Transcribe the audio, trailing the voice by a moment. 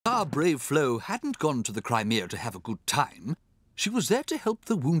our brave Flo hadn't gone to the Crimea to have a good time. She was there to help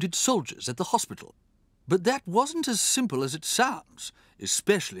the wounded soldiers at the hospital. But that wasn't as simple as it sounds,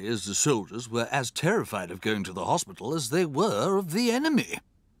 especially as the soldiers were as terrified of going to the hospital as they were of the enemy.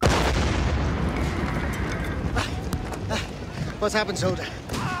 What's happened, soldier?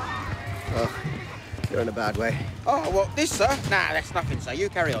 Oh, you're in a bad way. Oh, what, this, sir? Nah, that's nothing, sir. You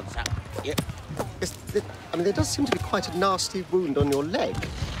carry on, sir. Yep. I mean, there does seem to be quite a nasty wound on your leg.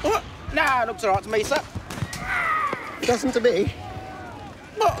 What? Nah, looks all right to me, sir. It doesn't to me.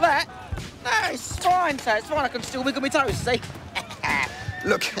 What, that? No, it's fine, sir. It's fine. I can still wiggle my toes, see?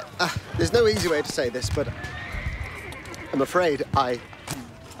 Look, there's no easy way to say this, but I'm afraid I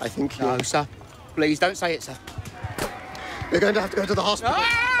think you... No, sir. Please don't say it, sir. You're going to have to go to the hospital.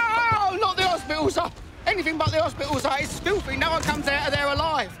 Oh, not the hospital, sir. Anything but the hospital, sir. It's filthy. No one comes out of there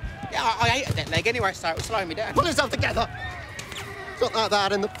alive. Yeah, I hated that leg anyway, so it was slowing me down. Pull yourself together. It's not that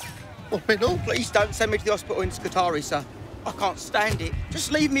bad in the hospital. Please don't send me to the hospital in Scutari, sir. I can't stand it.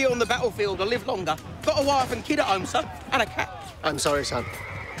 Just leave me on the battlefield to live longer. Got a wife and kid at home, sir, and a cat. I'm sorry, son.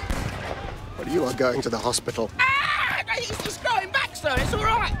 But you are going to the hospital. Ah! He's going back, sir. It's all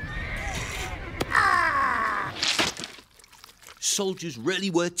right. Ah! Soldiers really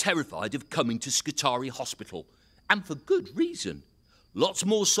were terrified of coming to Scutari Hospital, and for good reason. Lots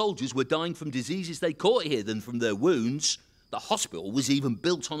more soldiers were dying from diseases they caught here than from their wounds. The hospital was even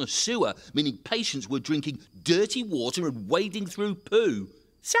built on a sewer, meaning patients were drinking dirty water and wading through poo.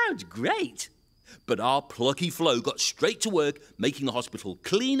 Sounds great. But our plucky Flo got straight to work, making the hospital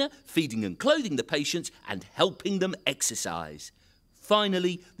cleaner, feeding and clothing the patients, and helping them exercise.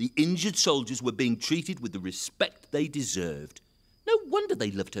 Finally, the injured soldiers were being treated with the respect they deserved. No wonder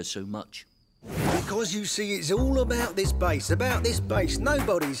they loved her so much. Because you see, it's all about this base,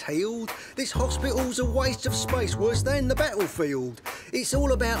 Nobody's healed. This hospital's a waste of space, worse than the battlefield. It's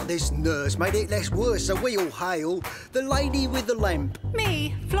all about this nurse, made it less worse, so we all hail the lady with the lamp.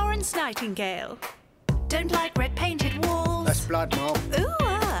 Me, Florence Nightingale. Don't like red-painted walls. That's blood, Mom.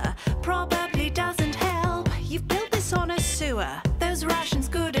 Ooh, probably doesn't help. You've built this on a sewer. Those Russians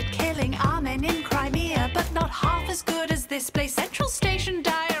good at killing our men in Crimea, but not half as good as this place, Central Station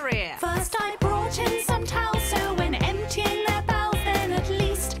diarrhea. First I brought in some towels, so when emptying their bowels, then at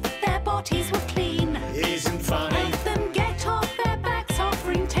least their bodies were clean. Isn't funny. Help them get off their backs,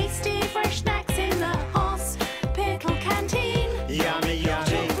 offering tasty fresh snacks in the hospital canteen. Yummy,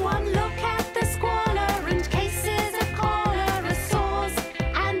 yummy. Took one look at the squalor and cases of cholera, sores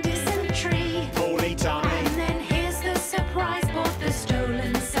and dysentery. Poorly tummy. And then here's the surprise, bought the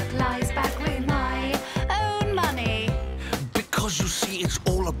stolen supplies back with my own money. Because you see, it's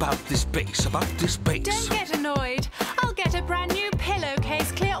all about this base, Don't get annoyed. I'll get a brand new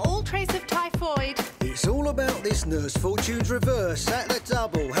pillowcase, clear all trace of typhoid. It's all about this nurse, fortune's reverse, at the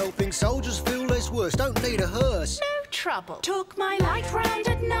double, helping soldiers feel less worse, don't need a hearse. No trouble. Took my light round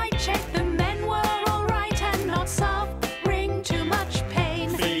at night, checked the men were all right and not suffering too much pain.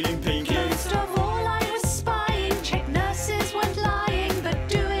 Feeling pinky. Most of all, I was spying, checked nurses weren't lying, but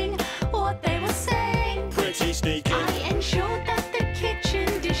doing what they were saying. Pretty sneaky. I ensured that the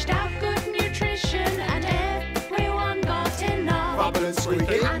kitchen dished out good nutrition and everyone got enough. Bubble and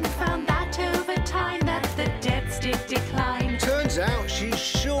squeaky. And found that over time that the deaths did decline. Turns out she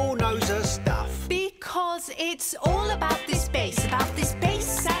sure knows her stuff. Because it's all about this base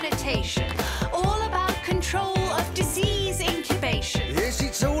sanitation, all about control of disease incubation. Yes,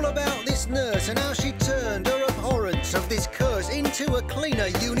 it's all about this nurse and how she turned her abhorrence of this curse into a cleaner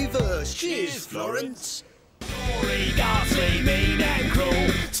universe. Cheers, Florence. Gory, ghastly, mean and cruel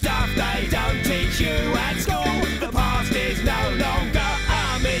stuff they don't teach you at school. The past is no longer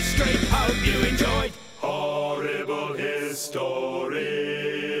a mystery. Hope you enjoyed Horrible History.